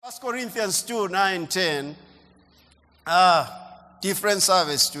1 Corinthians 2, 9, 10. Different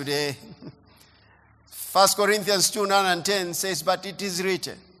service today. 1 Corinthians 2, 9 and 10 says, but it is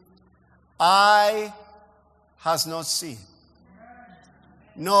written, eye has not seen,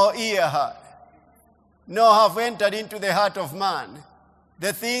 nor ear heard, nor have entered into the heart of man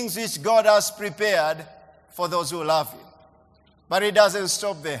the things which God has prepared for those who love him. But it doesn't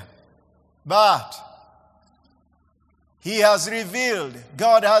stop there. But he has revealed,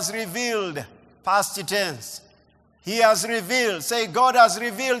 God has revealed, past tense. He has revealed, say, God has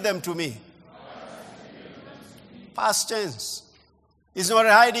revealed them to me. Past tense. He's not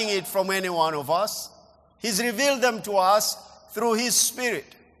hiding it from any one of us. He's revealed them to us through his Spirit.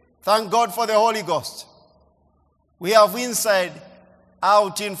 Thank God for the Holy Ghost. We have inside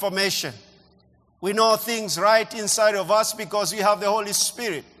out information. We know things right inside of us because we have the Holy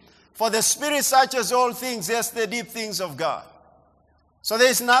Spirit. For the Spirit searches all things, yes, the deep things of God. So there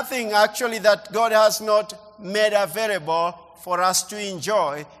is nothing actually that God has not made available for us to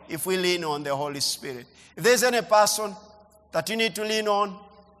enjoy if we lean on the Holy Spirit. If there's any person that you need to lean on,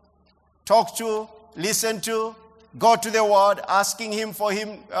 talk to, listen to, go to the Word, asking him for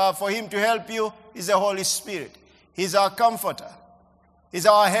him to help you, is the Holy Spirit. He's our comforter. He's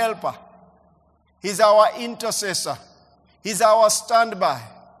our helper. He's our intercessor. He's our standby.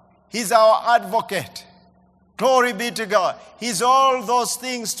 He's our advocate. Glory be to God. He's all those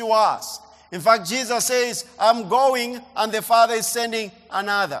things to us. In fact, Jesus says, I'm going and the Father is sending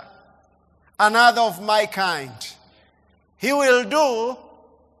another of my kind. He will do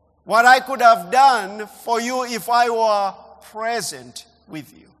what I could have done for you if I were present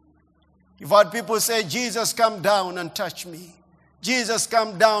with you. You've heard people say, Jesus, come down and touch me. Jesus,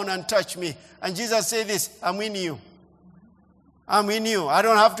 come down and touch me. And Jesus said this, I'm in you. I'm in you. I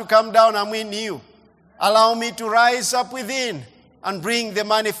don't have to come down, I'm in you. Allow me to rise up within and bring the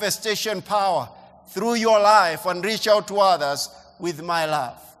manifestation power through your life and reach out to others with my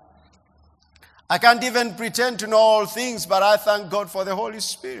love. I can't even pretend to know all things, but I thank God for the Holy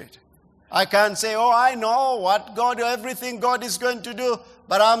Spirit. I can't say, oh, I know everything God is going to do,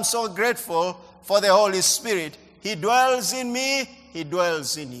 but I'm so grateful for the Holy Spirit. He dwells in me, he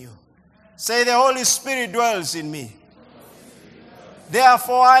dwells in you. Say, the Holy Spirit dwells in me.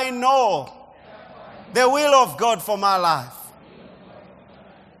 Therefore, I know the will of God for my life.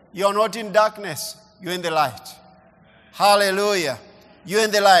 You're not in darkness, you're in the light. Hallelujah. You're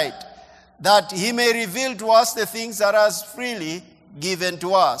in the light. That he may reveal to us the things that are freely given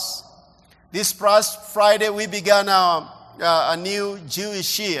to us. This past Friday, we began a new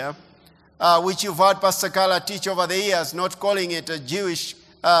Jewish year, which you've heard Pastor Carla teach over the years, not calling it a Jewish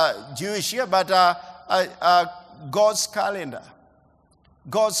year, but God's calendar.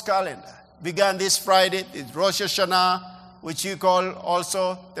 God's calendar. Began this Friday, it's Rosh Hashanah, which you call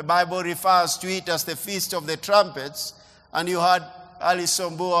also, the Bible refers to it as the Feast of the Trumpets. And you heard Ali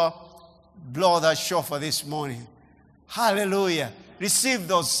Sombua blow that shofar this morning. Hallelujah. Receive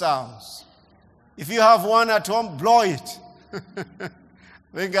those sounds. If you have one at home, blow it. I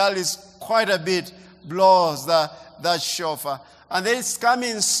think Alice quite a bit blows that shofar. And then it's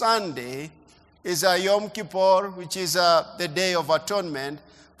coming Sunday is a Yom Kippur, which is the Day of Atonement,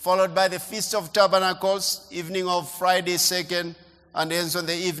 followed by the Feast of Tabernacles, evening of Friday 2nd, and ends on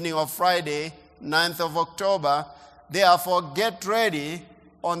the evening of Friday, 9th of October. Therefore, get ready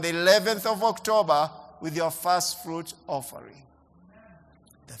on the 11th of October with your first fruit offering.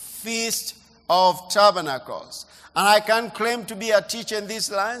 The Feast of Tabernacles. And I can't claim to be a teacher in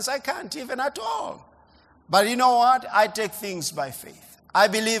these lines. I can't even at all. But you know what? I take things by faith. I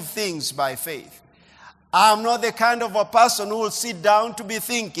believe things by faith. I'm not the kind of a person who will sit down to be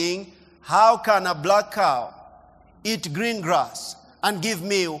thinking, how can a black cow eat green grass and give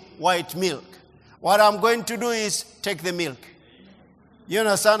me white milk? What I'm going to do is take the milk. You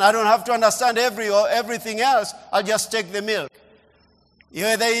understand? I don't have to understand everything else. I'll just take the milk.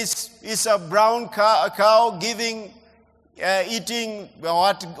 Whether it's a brown cow eating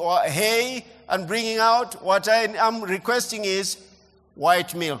hay and bringing out, what I am requesting is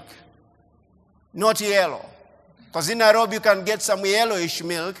white milk, not yellow. Because in Nairobi you can get some yellowish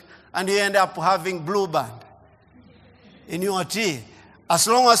milk and you end up having Blue Band in your tea. As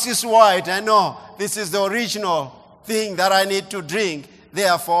long as it's white, I know this is the original thing that I need to drink.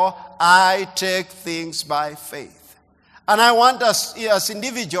 Therefore, I take things by faith. And I want us as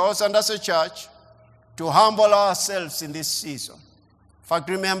individuals and as a church to humble ourselves in this season. In fact,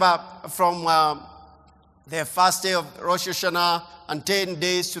 remember from the first day of Rosh Hashanah and 10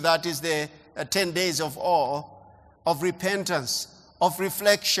 days to that is the 10 days of awe, of repentance, of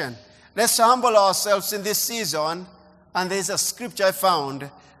reflection. Let's humble ourselves in this season. And there's a scripture I found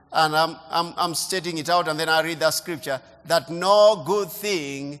and I'm stating it out, and then I read that scripture, that no good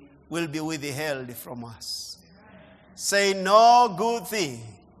thing will be withheld from us. Say, no good thing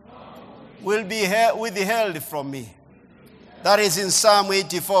will be withheld from me. That is in Psalm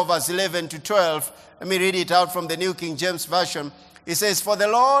 84, verse 11 to 12. Let me read it out from the New King James Version. It says, for the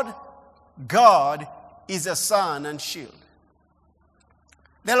Lord God is a sun and shield.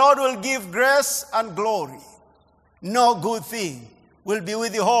 The Lord will give grace and glory. No good thing will be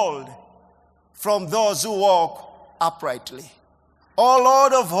withheld from those who walk uprightly. O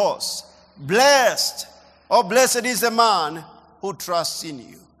Lord of hosts, blessed is the man who trusts in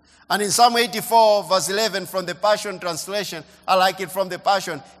you. And in Psalm 84, verse 11 from the Passion Translation, I like it from the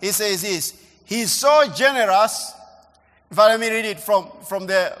Passion, he says this, he's so generous. Let me read it from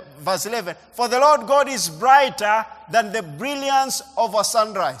the verse 11. For the Lord God is brighter than the brilliance of a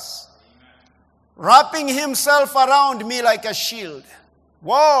sunrise, wrapping himself around me like a shield.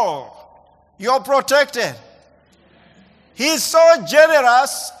 Whoa, you're protected. He's so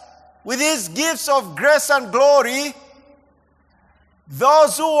generous with his gifts of grace and glory.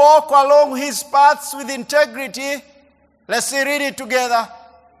 Those who walk along his paths with integrity, let's read it together,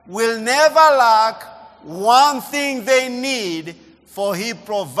 will never lack one thing they need, for he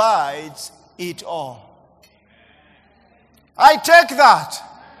provides it all. I take that.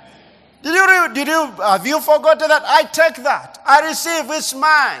 Have you forgotten that? I take that. I receive, it's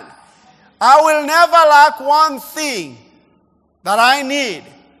mine. I will never lack one thing that I need,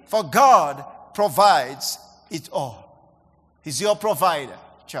 for God provides it all. He's your provider,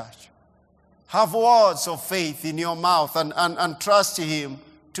 church. Have words of faith in your mouth and trust him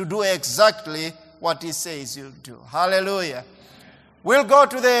to do exactly what he says you'll do. Hallelujah. We'll go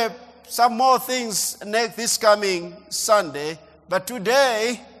to some more things this coming Sunday, but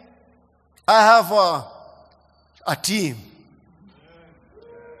today I have a team.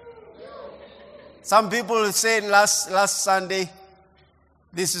 Some people said last Sunday,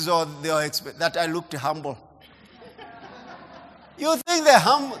 this is all they expect, that I looked humble. You think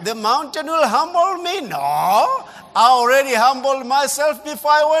the mountain will humble me? No. I already humbled myself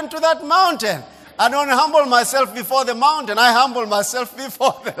before I went to that mountain. I don't humble myself before the mountain. I humble myself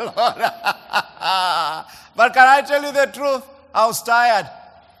before the Lord. But can I tell you the truth? I was tired.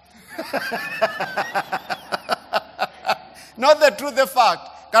 Not the truth, the fact.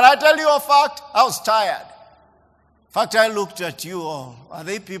 Can I tell you a fact? I was tired. In fact, I looked at you all. Are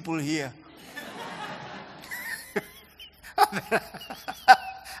there people here?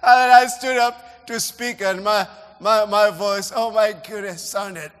 And I stood up to speak, and my voice, oh my goodness,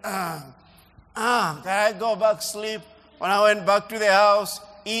 sounded, can I go back sleep? When I went back to the house,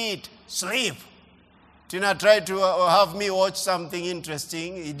 eat, sleep. Tina tried to have me watch something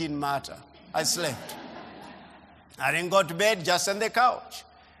interesting. It didn't matter. I slept. I didn't go to bed, just on the couch.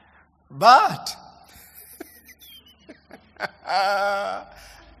 But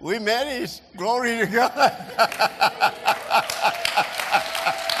we made it. Glory to God.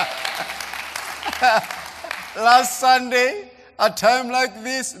 Last Sunday, a time like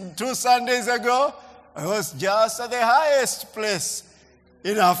this, 2 Sundays ago, I was just at the highest place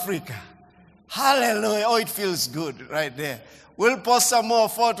in Africa. Hallelujah. Oh, it feels good right there. We'll post some more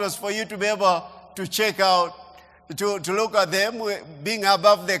photos for you to be able to check out, to look at them being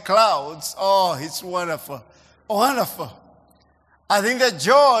above the clouds. Oh, it's wonderful. Wonderful. I think the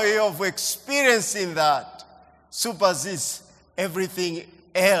joy of experiencing that supersedes everything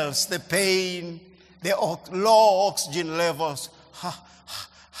else. The pain, the low oxygen levels.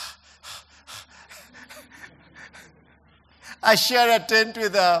 I shared a tent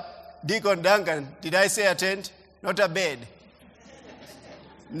with Deacon Duncan. Did I say a tent? Not a bed.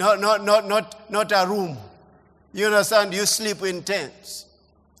 Not a room. You understand? You sleep in tents.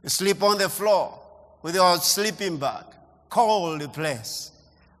 You sleep on the floor with your sleeping bag. Cold place.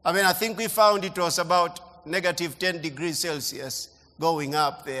 I mean, I think we found it was about negative 10 degrees Celsius going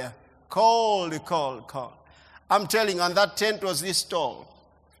up there. Cold. I'm telling you, and that tent was this tall.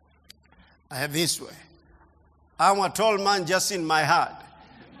 I have this way. I'm a tall man just in my heart.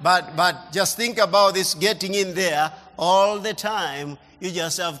 But just think about this, getting in there all the time. You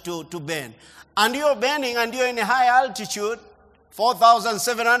just have to bend. And you're bending and you're in a high altitude,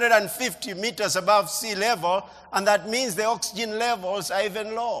 4,750 meters above sea level, and that means the oxygen levels are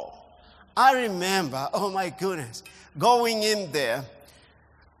even low. I remember, oh my goodness, going in there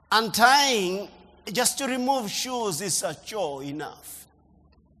and tying, just to remove shoes is a chore enough.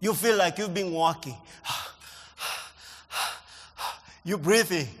 You feel like you've been walking. You're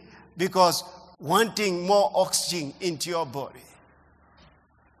breathing because wanting more oxygen into your body.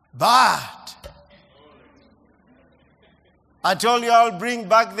 But I told you I'll bring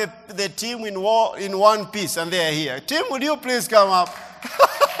back the team in one piece, and they are here. Team, would you please come up?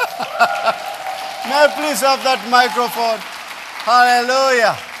 May I please have that microphone?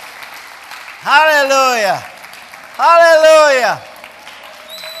 Hallelujah. Hallelujah. Hallelujah.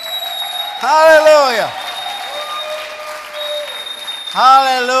 Hallelujah.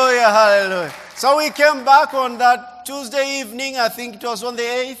 Hallelujah. Hallelujah. So we came back on that Tuesday evening. I think it was on the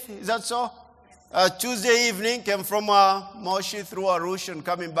 8th. Is that so? Tuesday evening, came from Moshi through Arusha and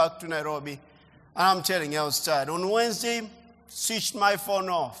coming back to Nairobi. And I'm telling you, I was tired. On Wednesday, switched my phone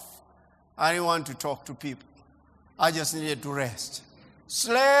off. I didn't want to talk to people. I just needed to rest.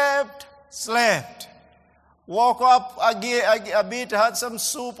 Slept. Woke up a bit, had some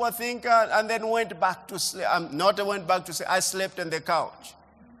soup, I think, and then went back to sleep. I slept on the couch.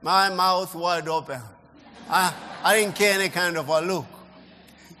 My mouth wide open. I didn't care any kind of a look.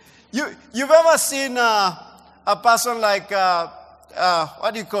 You've ever seen a person like,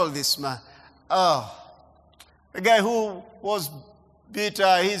 what do you call this man? A guy who was beat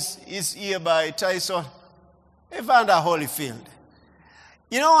his ear by Tyson, Evander Holyfield.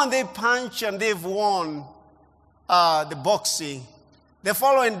 You know, when they punch and they've won the boxing, the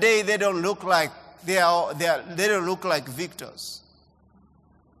following day they don't look like they don't look like victors,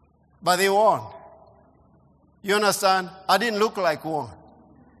 but they won. You understand? I didn't look like one.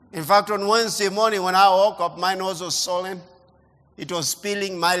 In fact, on Wednesday morning when I woke up, my nose was swollen. It was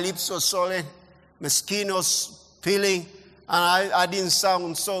peeling. My lips were swollen. My skin was peeling. And I didn't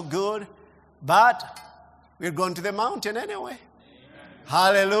sound so good. But we're going to the mountain anyway. Amen.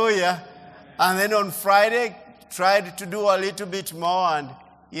 Hallelujah. And then on Friday, tried to do a little bit more. And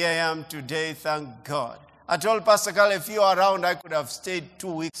here I am today, thank God. I told Pastor Carl, if you are around, I could have stayed 2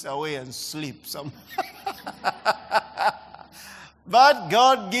 weeks away and sleep some. But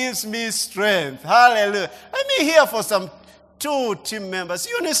God gives me strength. Hallelujah. Let me hear for some 2 team members.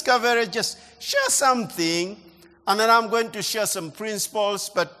 Eunice Kavere, just share something. And then I'm going to share some principles.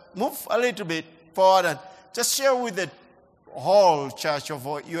 But move a little bit forward and just share with the whole church of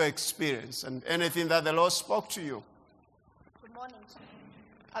what your experience and anything that the Lord spoke to you. Good morning.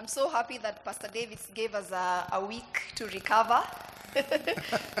 I'm so happy that Pastor Davis gave us a week to recover.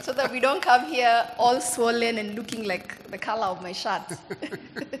 So that we don't come here all swollen and looking like the color of my shirt.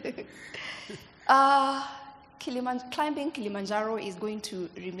 Climbing Kilimanjaro is going to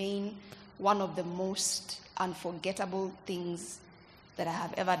remain one of the most unforgettable things that I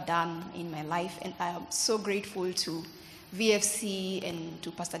have ever done in my life. And I am so grateful to VFC and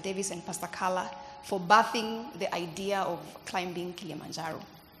to Pastor Davis and Pastor Carla for birthing the idea of climbing Kilimanjaro.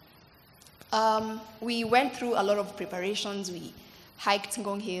 We went through a lot of preparations. We hiked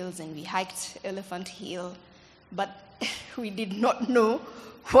Ngong Hills and we hiked Elephant Hill, but we did not know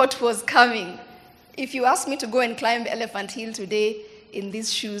what was coming. If you ask me to go and climb Elephant Hill today in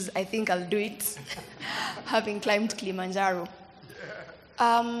these shoes, I think I'll do it, having climbed Kilimanjaro.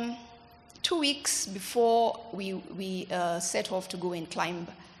 2 weeks before we set off to go and climb,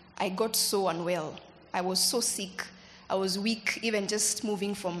 I got so unwell. I was so sick. I was weak, even just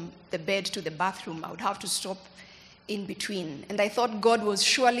moving from the bed to the bathroom. I would have to stop in between. And I thought God was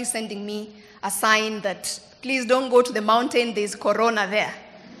surely sending me a sign that, please don't go to the mountain, there's corona there,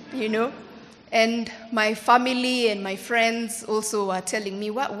 you know. And my family and my friends also were telling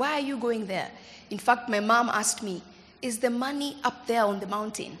me, why are you going there? In fact, my mom asked me, is the money up there on the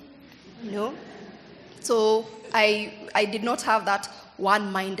mountain? You know? So I did not have that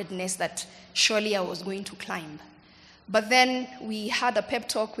one-mindedness that surely I was going to climb. But then we had a pep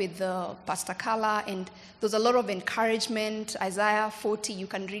talk with Pastor Carla, and there was a lot of encouragement. Isaiah 40, you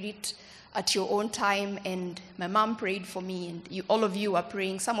can read it at your own time. And my mom prayed for me, and all of you are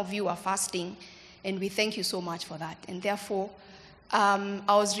praying. Some of you are fasting, and we thank you so much for that. And therefore, I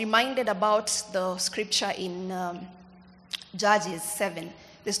was reminded about the scripture in Judges 7,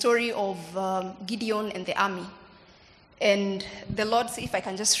 the story of Gideon and the army. And the Lord, if I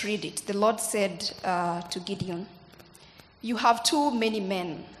can just read it, the Lord said to Gideon, "You have too many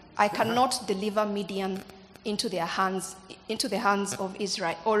men. I cannot deliver Midian into the hands of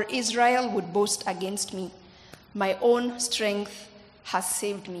Israel, or Israel would boast against me. My own strength has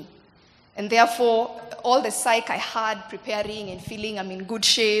saved me." And therefore, all the psych I had preparing and feeling I'm in good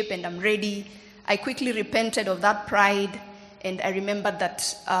shape and I'm ready, I quickly repented of that pride, and I remembered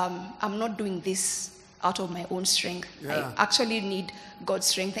that I'm not doing this out of my own strength. Yeah. I actually need God's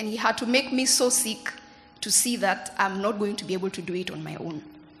strength, and He had to make me so sick to see that I'm not going to be able to do it on my own.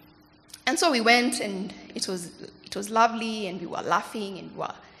 And so we went, and it was lovely, and we were laughing, and we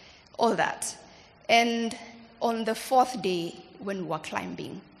were all that. And on the 4th day, when we were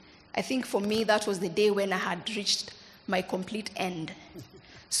climbing, I think for me that was the day when I had reached my complete end.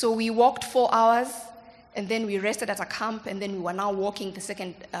 So we walked 4 hours, and then we rested at a camp, and then we were now walking the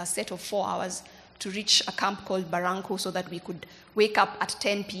second set of 4 hours to reach a camp called Barranco so that we could wake up at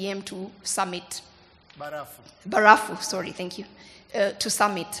 10 p.m. to summit. Barafu, sorry, thank you. To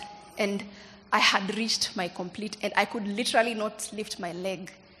summit. And I had reached my complete end. I could literally not lift my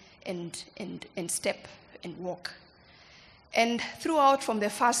leg and step and walk. And throughout from the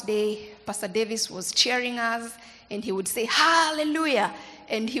first day, Pastor Davis was cheering us, and he would say, hallelujah,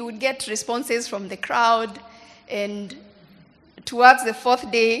 and he would get responses from the crowd. And towards the fourth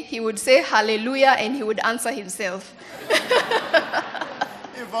day, he would say hallelujah, and he would answer himself.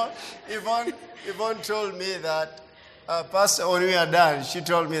 Yvonne told me that, Pastor, when we are done, she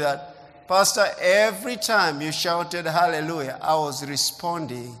told me that, Pastor, every time you shouted hallelujah, I was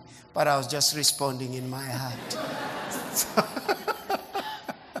responding, but I was just responding in my heart.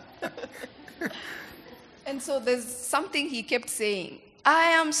 And so there's something he kept saying, I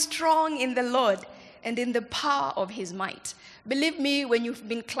am strong in the Lord and in the power of his might. Believe me, when you've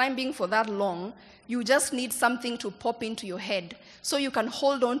been climbing for that long, you just need something to pop into your head so you can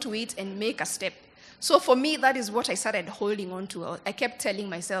hold on to it and make a step. So for me, that is what I started holding on to. I kept telling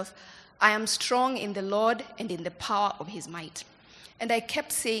myself, I am strong in the Lord and in the power of his might. And I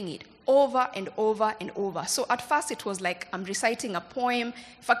kept saying it over and over and over. So at first it was like I'm reciting a poem. In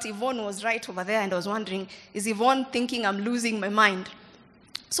fact, Yvonne was right over there, and I was wondering, is Yvonne thinking I'm losing my mind?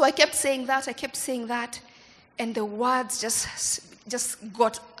 So I kept saying that, and the words just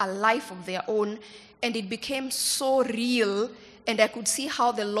got a life of their own, and it became so real, and I could see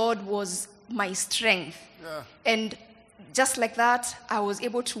how the Lord was my strength. Yeah. And just like that, I was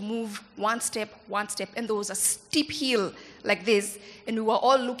able to move one step, and there was a steep hill like this, and we were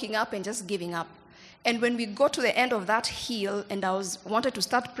all looking up and just giving up. And when we got to the end of that hill, and I wanted to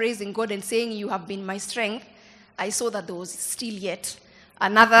start praising God and saying, you have been my strength, I saw that there was still yet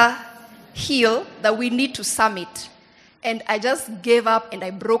another hill that we need to summit. And I just gave up, and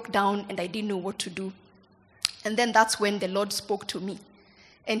I broke down, and I didn't know what to do. And then that's when the Lord spoke to me.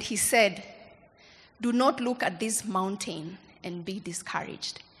 And he said, do not look at this mountain and be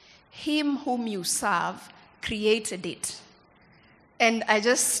discouraged. Him whom you serve created it. And I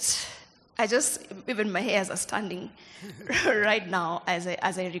just, even my hairs are standing right now as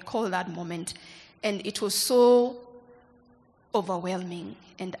I recall that moment. And it was so overwhelming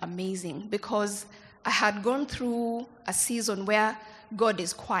and amazing because I had gone through a season where God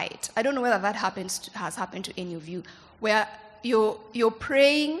is quiet. I don't know whether that has happened to any of you, where you're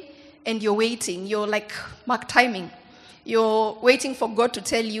praying and you're waiting. You're like mark timing. You're waiting for God to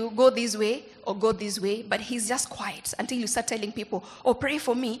tell you, go this way or go this way, but he's just quiet until you start telling people, oh, pray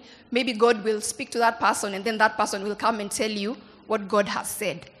for me. Maybe God will speak to that person, and then that person will come and tell you what God has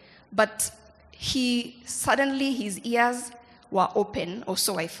said. But suddenly his ears were open, or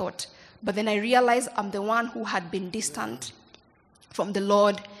so I thought. But then I realized I'm the one who had been distant from the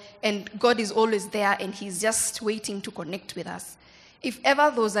Lord, and God is always there, and he's just waiting to connect with us. If ever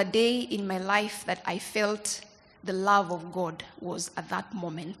there was a day in my life that I felt the love of God, was at that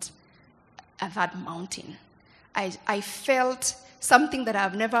moment, at that mountain. I felt something that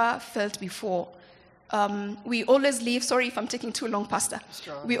I've never felt before. We always live, sorry if I'm taking too long, Pastor.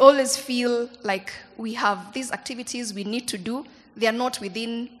 We always feel like we have these activities we need to do. They are not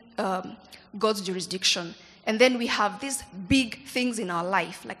within God's jurisdiction. And then we have these big things in our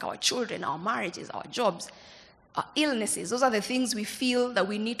life, like our children, our marriages, our jobs, our illnesses. Those are the things we feel that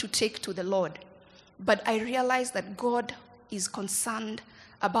we need to take to the Lord. But I realized that God is concerned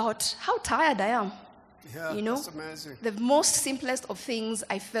about how tired I am. Yeah, you know, that's amazing. The most simplest of things,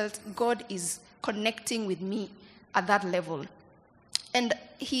 I felt God is connecting with me at that level. And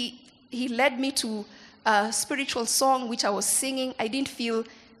he led me to a spiritual song which I was singing. I didn't feel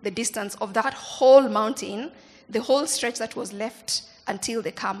the distance of that whole mountain, the whole stretch that was left until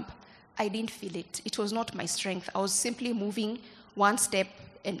the camp. I didn't feel it. It was not my strength. I was simply moving one step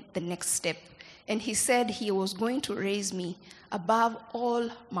and the next step. And he said he was going to raise me above all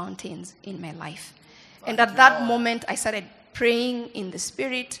mountains in my life. And at that moment, I started praying in the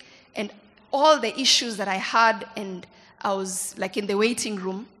Spirit, and all the issues that I had, and I was like in the waiting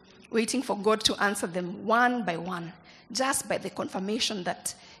room, waiting for God to answer them one by one, just by the confirmation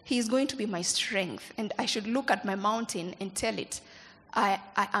that he is going to be my strength. And I should look at my mountain and tell it, I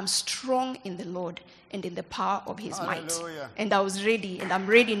am strong in the Lord and in the power of his might. And I was ready, and I'm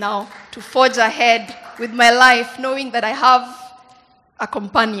ready now to forge ahead with my life, knowing that I have a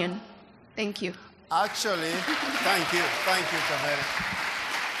companion. Thank you. Actually, thank you,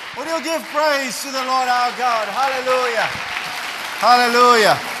 Kaveri. Would you give praise to the Lord our God? Hallelujah.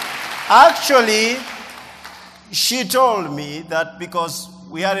 Hallelujah. Actually, she told me that because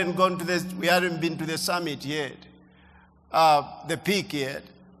we hadn't been to the summit yet, the peak yet,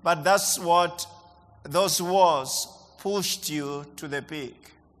 but that's what those walls pushed you to the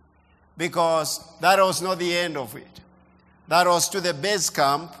peak, because that was not the end of it. That was to the base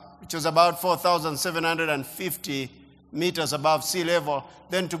camp, which was about 4,750 meters above sea level,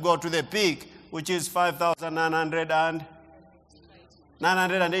 then to go to the peak, which is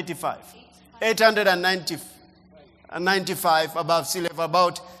 895 above sea level,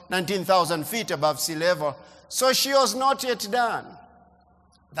 about 19,000 feet above sea level. So she was not yet done.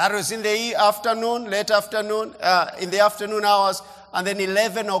 That was in the afternoon, late afternoon, in the afternoon hours, and then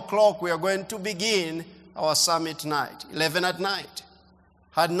 11 o'clock we are going to begin our summit night, 11 at night.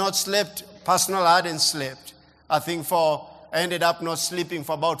 Had not slept, personally I hadn't slept. I ended up not sleeping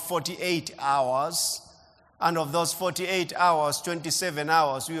for about 48 hours. And of those 48 hours, 27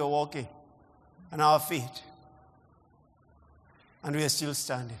 hours, we were walking on our feet. And we are still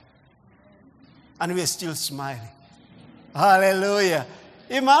standing. And we are still smiling. Hallelujah.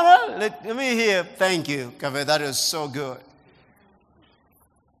 Emmanuel, let me hear. Thank you, Kaveh. That was so good.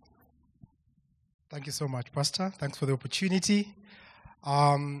 Thank you so much, Pastor. Thanks for the opportunity.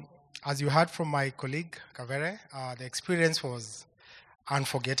 As you heard from my colleague, Kavere, the experience was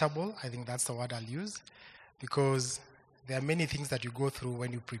unforgettable. I think that's the word I'll use, because there are many things that you go through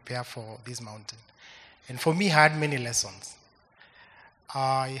when you prepare for this mountain. And for me, I had many lessons.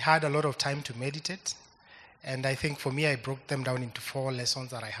 I had a lot of time to meditate, and I think for me, I broke them down into 4 lessons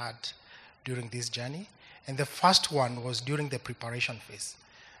that I had during this journey. And the first one was during the preparation phase,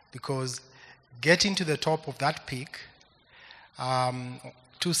 because getting to the top of that peak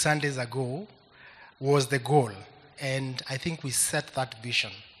 2 Sundays ago was the goal. And I think we set that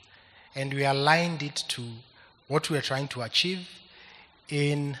vision, and we aligned it to what we are trying to achieve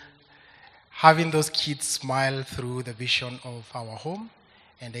in having those kids smile through the vision of our home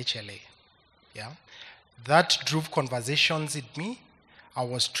and HLA. Yeah, that drove conversations in me. I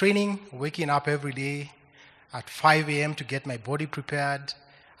was training, waking up every day at 5 a.m. to get my body prepared.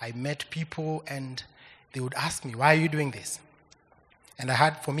 I met people, and they would ask me, "Why are you doing this?" And I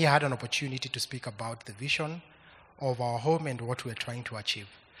had an opportunity to speak about the vision of our home and what we're trying to achieve.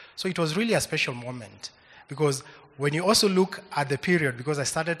 So it was really a special moment, because when you also look at the period, because I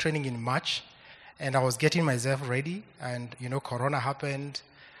started training in March, and I was getting myself ready, and Corona happened,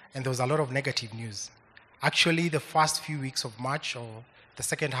 and there was a lot of negative news. Actually, the first few weeks of March, or the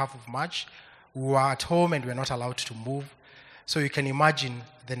second half of March, we were at home and we were not allowed to move. So you can imagine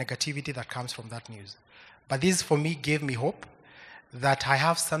the negativity that comes from that news. But this, for me, gave me hope that I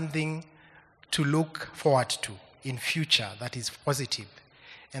have something to look forward to in future that is positive.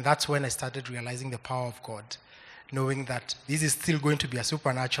 And that's when I started realizing the power of God, knowing that this is still going to be a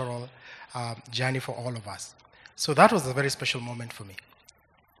supernatural journey for all of us. So that was a very special moment for me.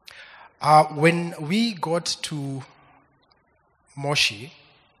 When we got to Moshi,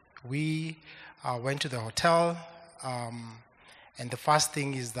 we went to the hotel, and the first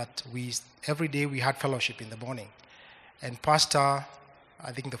thing is that every day we had fellowship in the morning. And Pastor,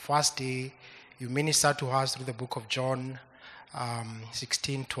 I think the first day, you ministered to us through the book of John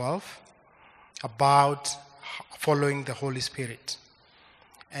 16:12 about following the Holy Spirit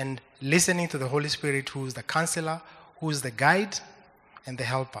and listening to the Holy Spirit, who is the counselor, who is the guide and the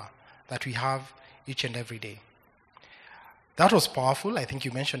helper that we have each and every day. That was powerful. I think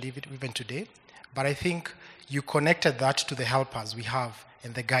you mentioned it even today, but I think you connected that to the helpers we have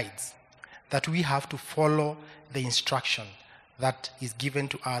and the guides, that we have to follow the instruction that is given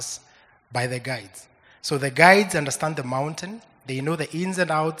to us by the guides. So the guides understand the mountain. They know the ins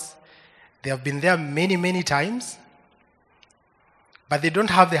and outs. They have been there many, many times, but they don't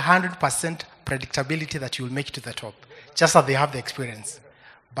have the 100% predictability that you will make it to the top, just as they have the experience.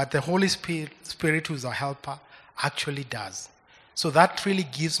 But the Holy Spirit, who is our helper, actually does. So that really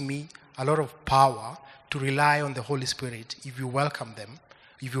gives me a lot of power to rely on the Holy Spirit if you welcome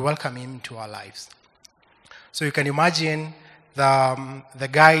Him into our lives. So you can imagine the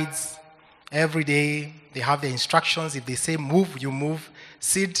guides, every day they have the instructions. If they say move, you move,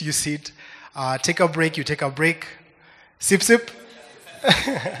 sit, you sit, take a break, you take a break, sip, sip.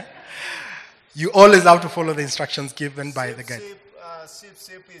 You always have to follow the instructions given by the guide.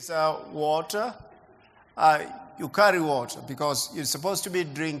 Sip is water. You carry water because you're supposed to be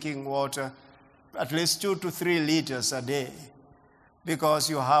drinking water at least 2 to 3 liters a day, because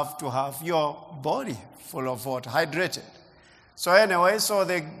you have to have your body full of water, hydrated. So anyway,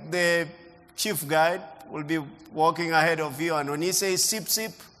 the chief guide will be walking ahead of you, and when he says sip,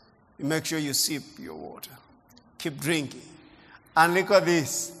 sip, you make sure you sip your water. Keep drinking. And look at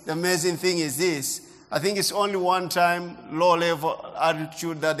this. The amazing thing is this. I think it's only one time, low level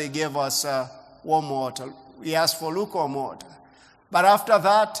altitude, that they gave us warm water. We asked for lukewarm water. But after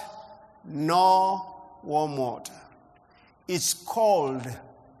that, no warm water. It's cold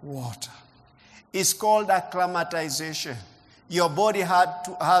water. It's called acclimatization. Your body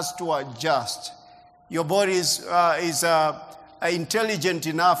has to adjust. Your body is intelligent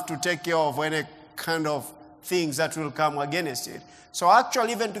enough to take care of any kind of things that will come against it. So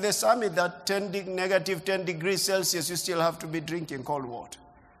actually, even to the summit, that negative 10 degrees Celsius, you still have to be drinking cold water.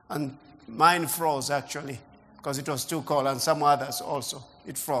 And mine froze, actually, because it was too cold, and some others also,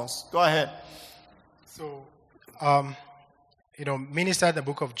 it froze. Go ahead. So, minister the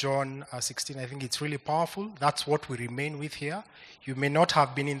book of John 16, I think it's really powerful. That's what we remain with here. You may not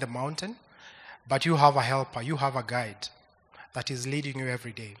have been in the mountain, but you have a helper, you have a guide that is leading you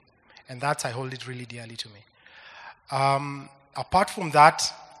every day. And that's, I hold it really dearly to me. Apart from that,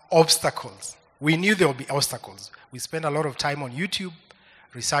 obstacles. We knew there would be obstacles. We spent a lot of time on YouTube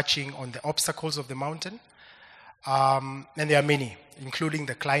researching on the obstacles of the mountain. And there are many, including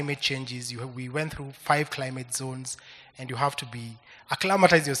the climate changes. We went through 5 climate zones, and you have to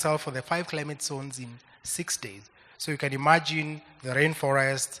acclimatize yourself for the 5 climate zones in 6 days. So you can imagine the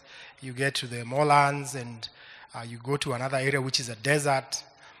rainforest, you get to the moorlands, and you go to another area which is a desert.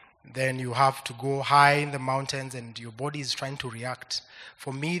 Then you have to go high in the mountains, and your body is trying to react.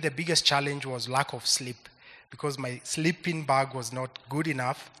 For me, the biggest challenge was lack of sleep, because my sleeping bag was not good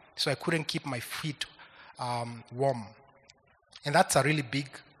enough, so I couldn't keep my feet warm. And that's a really big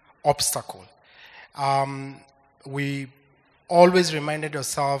obstacle. We always reminded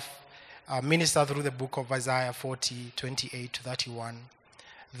ourselves, minister through the book of Isaiah 40, 28 to 31,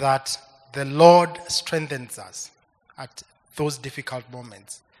 that the Lord strengthens us at those difficult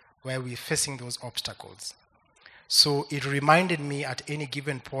moments where we're facing those obstacles. So it reminded me at any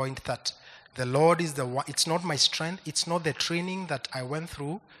given point that the Lord is the one. It's not my strength. It's not the training that I went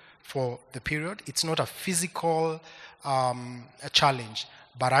through for the period. It's not a physical a challenge,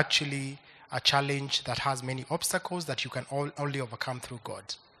 but actually a challenge that has many obstacles that you can only overcome through God.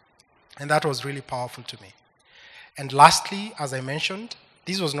 And that was really powerful to me. And lastly, as I mentioned,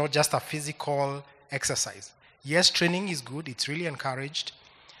 this was not just a physical exercise. Yes, training is good. It's really encouraged.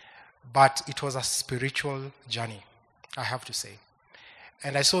 But it was a spiritual journey, I have to say.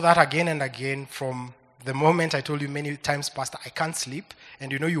 And I saw that again and again from the moment I told you many times, Pastor, I can't sleep.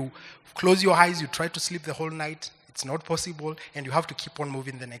 And you close your eyes, you try to sleep the whole night. It's not possible. And you have to keep on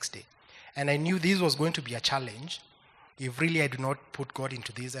moving the next day. And I knew this was going to be a challenge if really I do not put God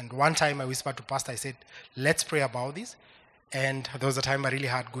into this. And one time I whispered to Pastor, I said, let's pray about this. And there was a time I really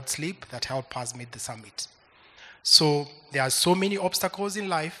had good sleep that helped us meet the summit. So there are so many obstacles in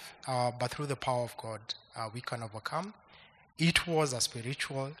life, but through the power of God, we can overcome. It was a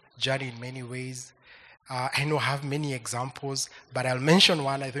spiritual journey in many ways. I know I have many examples, but I'll mention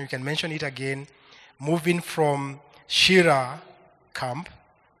one. I think you can mention it again. Moving from Shira camp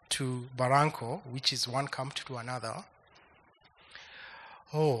to Barranco, which is one camp to another.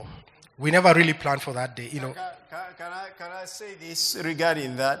 Oh, we never really planned for that day. Can I say this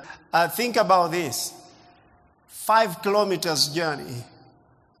regarding that? Think about this. 5 kilometers journey.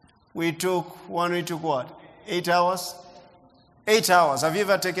 We took what? 8 hours? 8 hours. Have you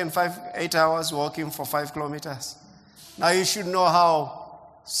ever taken 8 hours walking for 5 kilometers? Now you should know how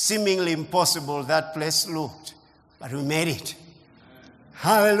seemingly impossible that place looked. But we made it.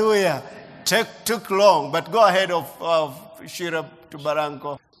 Hallelujah. Took long, but go ahead of Shira to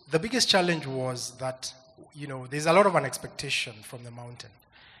Barranco. The biggest challenge was that, there's a lot of an expectation from the mountain.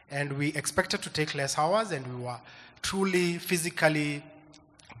 And we expected to take less hours, and we were truly physically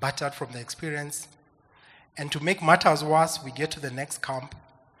battered from the experience. And to make matters worse, we get to the next camp,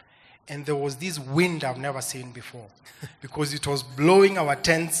 and there was this wind I've never seen before, because it was blowing our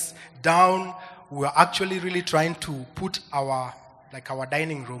tents down. We were actually really trying to put our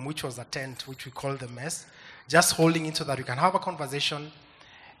dining room, which was a tent, which we call the mess, just holding it so that we can have a conversation.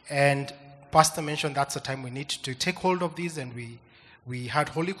 And Pastor mentioned that's the time we need to take hold of this, and we had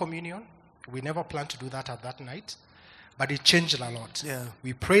Holy Communion. We never planned to do that at that night, but it changed a lot. Yeah.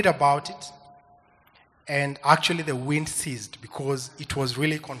 We prayed about it, and actually the wind ceased because it was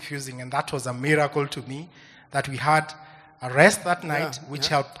really confusing, and that was a miracle to me that we had a rest that night, which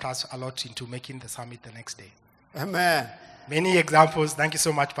helped us a lot into making the summit the next day. Amen. Many examples. Thank you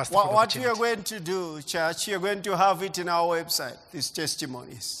so much, Pastor. What we are going to do, church, you're going to have it in our website, these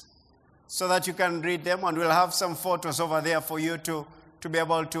testimonies, so that you can read them, and we'll have some photos over there for you to be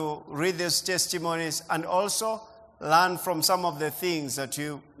able to read these testimonies and also learn from some of the things that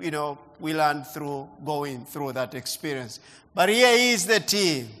we learned through going through that experience. But here is the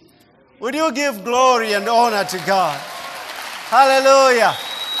team. Would you give glory and honor to God? Hallelujah.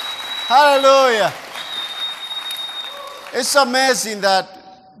 Hallelujah. It's amazing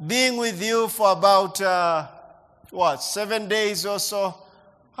that being with you for about, 7 days or so,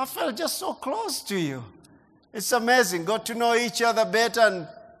 I felt just so close to you. It's amazing. Got to know each other better and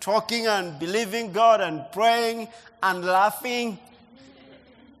talking and believing God and praying and laughing.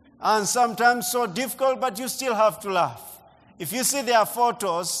 And sometimes so difficult, but you still have to laugh. If you see their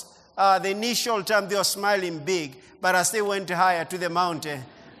photos, the initial time they were smiling big, but as they went higher to the mountain,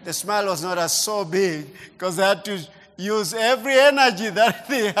 the smile was not as so big because they had to use every energy that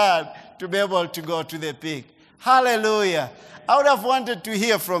they had to be able to go to the peak. Hallelujah. I would have wanted to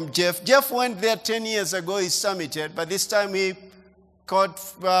hear from Jeff. Jeff went there 10 years ago. He summited, but this time he caught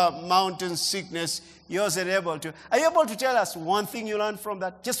mountain sickness. He wasn't able to. Are you able to tell us one thing you learned from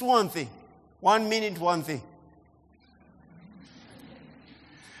that? Just one thing. 1 minute, one thing.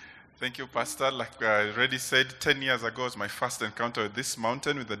 Thank you, Pastor. Like I already said, 10 years ago was my first encounter with this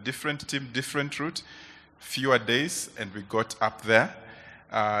mountain with a different team, different route, fewer days, and we got up there.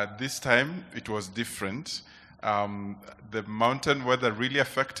 This time, it was different. The mountain weather really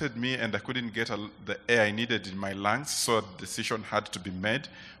affected me, and I couldn't get the air I needed in my lungs, so a decision had to be made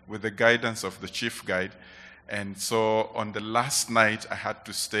with the guidance of the chief guide. And so on the last night, I had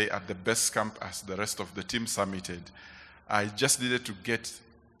to stay at the base camp as the rest of the team summited. I just needed to get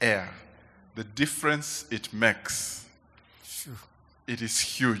air. The difference it makes, it is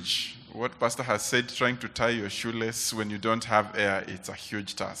huge. What Pastor has said, trying to tie your shoelace when you don't have air, it's a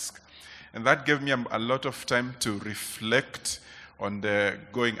huge task. And that gave me a lot of time to reflect on the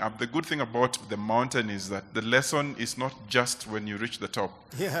going up. The good thing about the mountain is that the lesson is not just when you reach the top,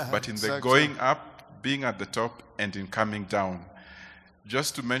 but in the going up, being at the top, and in coming down.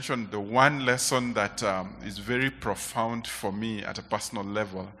 Just to mention the one lesson that is very profound for me at a personal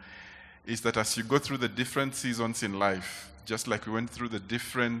level is that as you go through the different seasons in life, just like we went through the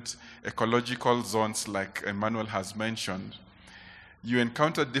different ecological zones like Emmanuel has mentioned, you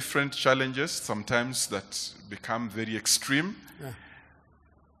encounter different challenges, sometimes that become very extreme,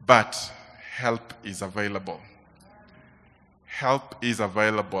 but help is available. Help is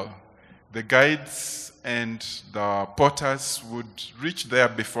available. The guides and the porters would reach there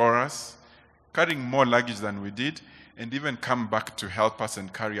before us, carrying more luggage than we did, and even come back to help us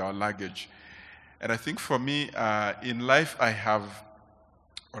and carry our luggage. And I think for me, in life, I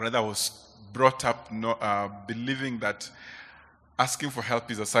was brought up believing that asking for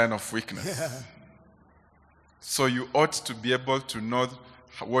help is a sign of weakness. So you ought to be able to know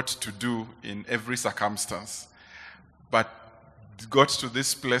what to do in every circumstance. But got to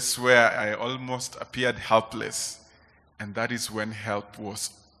this place where I almost appeared helpless. And that is when help was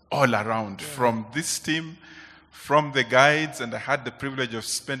all around. From this team, from the guides, and I had the privilege of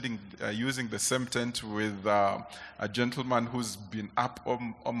using the same tent with a gentleman who's been up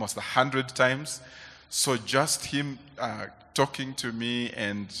almost 100 times. So just him talking to me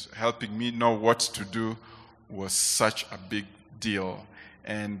and helping me know what to do was such a big deal.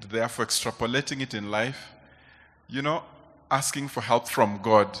 And therefore, extrapolating it in life, asking for help from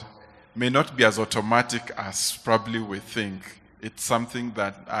God may not be as automatic as probably we think. It's something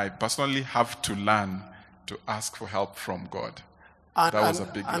that I personally have to learn to ask for help from God. That was a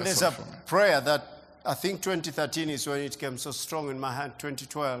big lesson there's a for me. prayer that I think 2013 is when it came so strong in my hand.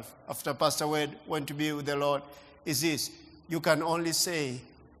 2012, after Pastor Wade went to be with the Lord, is this: you can only say,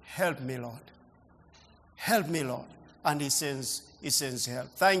 "Help me, Lord. Help me, Lord," and He sends help.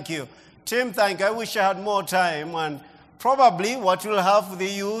 Thank you, Tim. Thank you. I wish I had more time, and probably what we'll have with the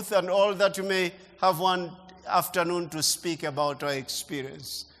youth and all that, we may have one afternoon to speak about our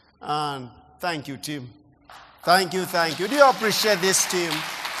experience. And thank you, Tim. Thank you. Do you appreciate this, Tim?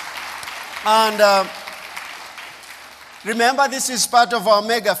 And remember, this is part of our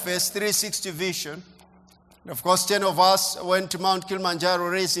Mega Fest 360 vision. Of course, 10 of us went to Mount Kilimanjaro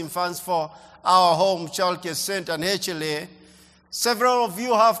raising funds for our home, Childcare Center, and HLA. Several of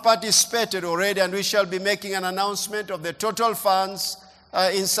you have participated already, and we shall be making an announcement of the total funds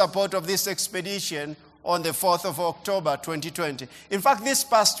in support of this expedition on the 4th of October, 2020. In fact, this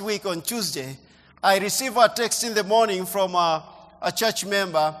past week on Tuesday, I received a text in the morning from a church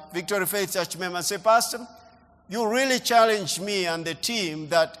member, Victory Faith church member, and said, "Pastor, you really challenged me and the team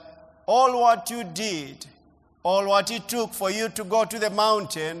that all what you did, all what it took for you to go to the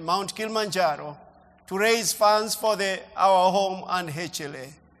mountain, Mount Kilimanjaro, to raise funds for our home and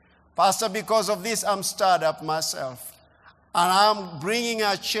HLA. Pastor, because of this, I'm stirred up myself. And I'm bringing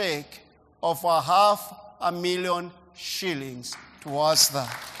a check of 500,000 shillings towards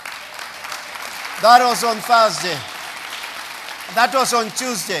that." That was on Thursday. That was on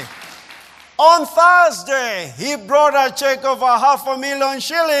Tuesday. On Thursday, he brought a check of 500,000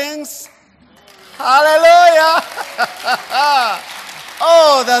 shillings. Hallelujah.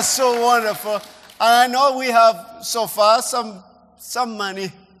 Oh, that's so wonderful. And I know we have so far some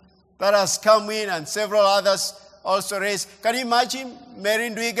money that has come in, and several others also raised. Can you imagine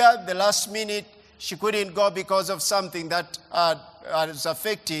Mary Ndwiga, the last minute, she couldn't go because of something that was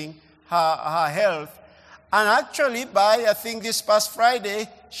affecting her health. And actually, by, I think, this past Friday,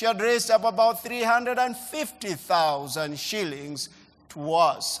 she had raised up about 350,000 shillings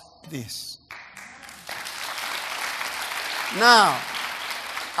towards this. Now,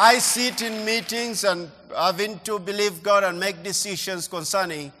 I sit in meetings and having to believe God and make decisions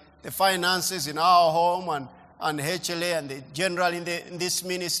concerning the finances in our home and HLA and the general in this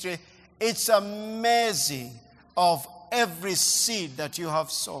ministry. It's amazing of every seed that you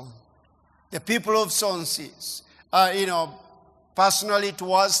have sown. The people who have sown seeds, personally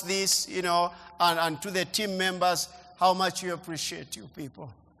towards this, and to the team members, how much you appreciate you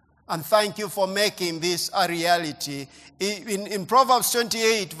people. And thank you for making this a reality. In Proverbs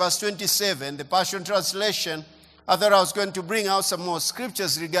 28, verse 27, the Passion Translation, I thought I was going to bring out some more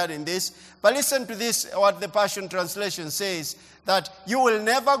scriptures regarding this. But listen to this, what the Passion Translation says, that you will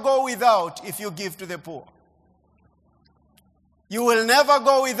never go without if you give to the poor. You will never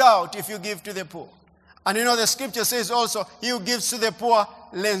go without if you give to the poor. And the scripture says also, he who gives to the poor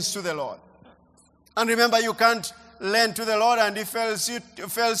lends to the Lord. And remember, you can't lend to the Lord and he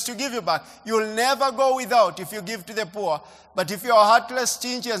fails to give you back. You'll never go without if you give to the poor. But if you are heartless,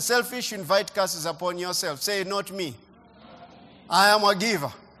 stingy, and selfish, you invite curses upon yourself. Say, not me. I am a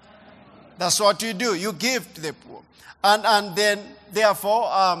giver. That's what you do. You give to the poor. And then, therefore,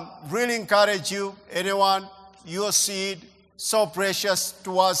 really encourage you, anyone, your seed, so precious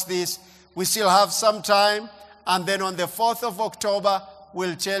towards this. We still have some time. And then on the 4th of October,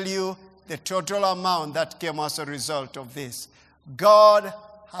 we'll tell you the total amount that came as a result of this. God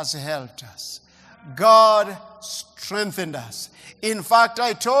has helped us. God strengthened us. In fact,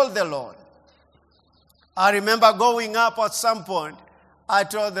 I told the Lord, I remember going up at some point, I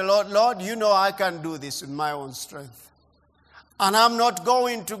told the Lord, Lord, I can do this in my own strength. And I'm not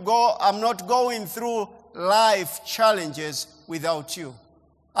going through life challenges without you.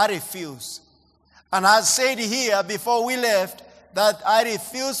 I refuse. And I said here before we left, that I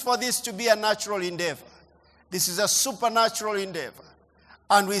refuse for this to be a natural endeavor. This is a supernatural endeavor.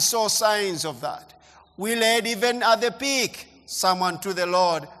 And we saw signs of that. We led even at the peak someone to the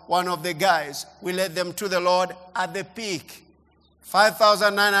Lord, one of the guys. We led them to the Lord at the peak.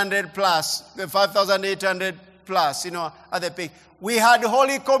 5,900 plus, 5,800 plus, at the peak. We had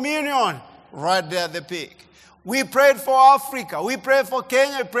Holy Communion right there at the peak. We prayed for Africa. We prayed for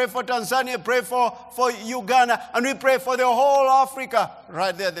Kenya. We prayed for Tanzania. We prayed for Uganda. And we prayed for the whole Africa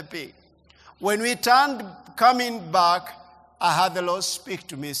right there at the peak. When we turned coming back, I had the Lord speak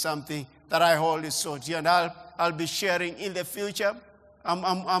to me something that I hold so dear. And I'll be sharing in the future.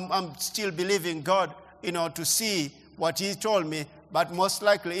 I'm still believing God, to see what He told me. But most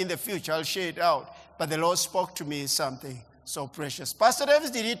likely in the future, I'll share it out. But the Lord spoke to me something so precious. Pastor Davis,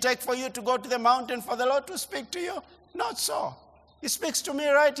 did it take for you to go to the mountain for the Lord to speak to you? Not so. He speaks to me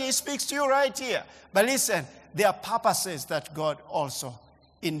right here. He speaks to you right here. But listen, there are purposes that God also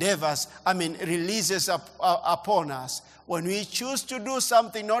releases upon us when we choose to do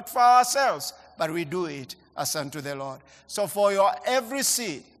something not for ourselves, but we do it as unto the Lord. So for your every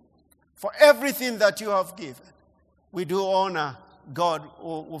seed, for everything that you have given, we do honor God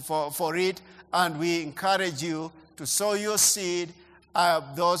for it, and we encourage you to sow your seed,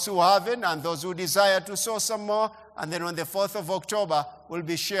 those who haven't and those who desire to sow some more. And then on the 4th of October, we'll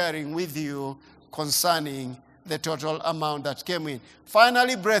be sharing with you concerning the total amount that came in.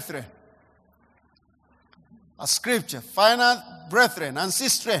 Finally, brethren, a scripture. Final, brethren and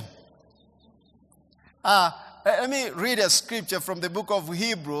sistren. Let me read a scripture from the book of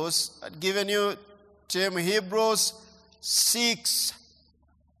Hebrews. I've given you term Hebrews 6.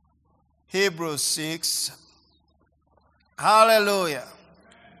 Hebrews 6. Hallelujah.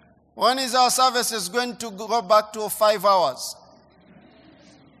 When is our service is going to go back to 5 hours?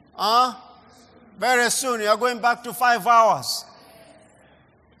 Very soon. You are going back to 5 hours.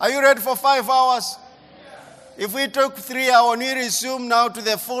 Are you ready for 5 hours? If we took 3 hours, we resume now to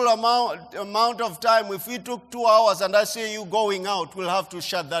the full amount of time. If we took 2 hours and I see you going out, we'll have to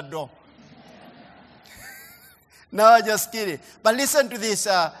shut that door. No, just kidding. But listen to this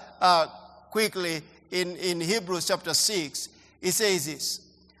quickly. In Hebrews chapter 6, it says this,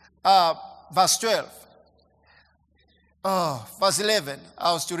 verse 12. Verse 11.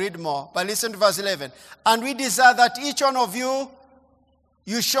 I was to read more, but listen to verse 11. And we desire that each one of you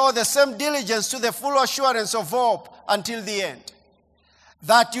you show the same diligence to the full assurance of hope until the end,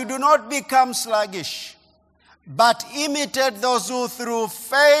 that you do not become sluggish, but imitate those who through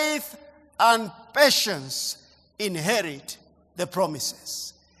faith and patience inherit the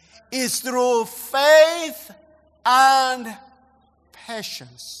promises. It's through faith and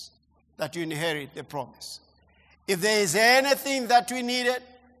patience that you inherit the promise. If there is anything that we needed,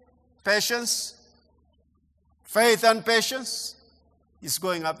 patience, faith and patience, is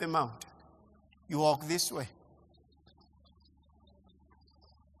going up the mountain. You walk this way.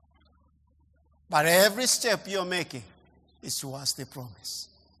 But every step you're making is towards the promise.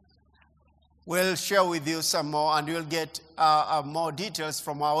 We'll share with you some more, and you'll get more details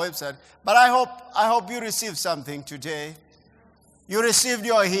from our website. But I hope you received something today. You received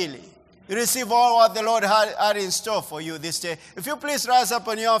your healing. You received all what the Lord had in store for you this day. If you please rise up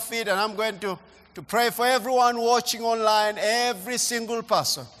on your feet, and I'm going to pray for everyone watching online, every single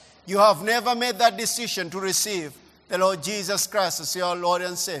person. You have never made that decision to receive the Lord Jesus Christ as your Lord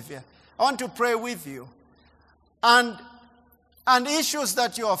and Savior. I want to pray with you. And issues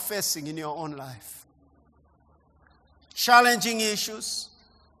that you are facing in your own life. Challenging issues.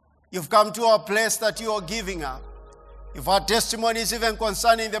 You've come to a place that you are giving up. You've had testimonies even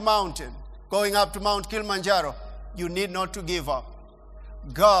concerning the mountain, going up to Mount Kilimanjaro. You need not to give up.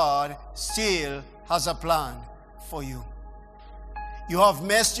 God still has a plan for you. You have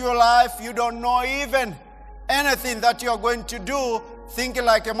messed your life. You don't know even anything that you're going to do, thinking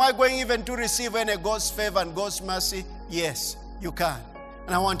like, am I going even to receive any God's favor and God's mercy? Yes, you can.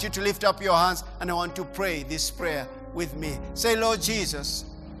 And I want you to lift up your hands, and I want to pray this prayer with me. Say, Lord Jesus,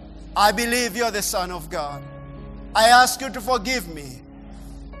 I believe you're the Son of God. I ask you to forgive me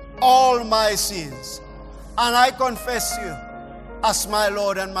all my sins, and I confess you as my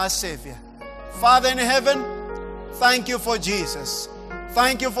Lord and my Savior. Father in heaven, thank you for Jesus.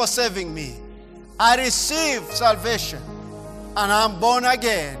 Thank you for saving me. I receive salvation, and I'm born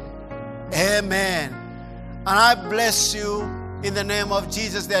again. Amen. And I bless you in the name of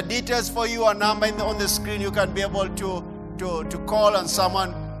Jesus. There are details for you, a number on the screen. You can be able to call, and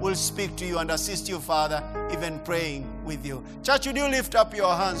someone will speak to you and assist you, Father, even praying with you. Church, would you lift up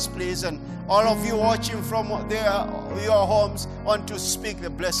your hands, please? And all of you watching from your homes want to speak the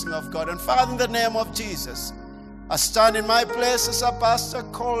blessing of God. And Father, in the name of Jesus, I stand in my place as a pastor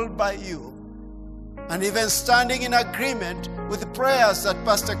called by you, and even standing in agreement with the prayers that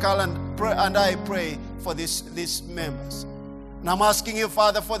Pastor Carl and I pray for these members. And I'm asking you,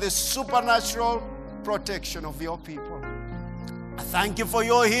 Father, for the supernatural protection of your people. I thank you for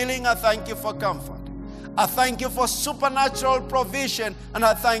your healing. I thank you for comfort. I thank you for supernatural provision. And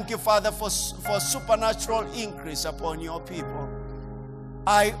I thank you, Father, for supernatural increase upon your people.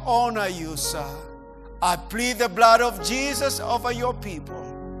 I honor you, sir. I plead the blood of Jesus over your people.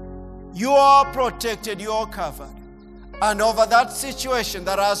 You are protected. You are covered. And over that situation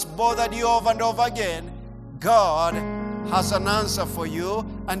that has bothered you over and over again, God has an answer for you,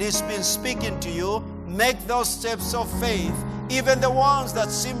 and He's been speaking to you. Make those steps of faith, even the ones that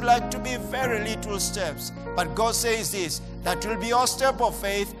seem like to be very little steps. But God says this, that will be your step of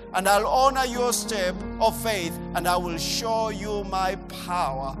faith, and I'll honor your step of faith, and I will show you my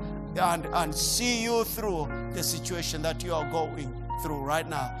power and see you through the situation that you are going through right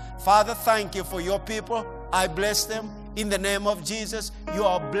now. Father, thank you for your people. I bless them in the name of Jesus. You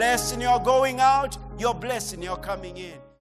are blessed in your going out. You're blessed in your coming in.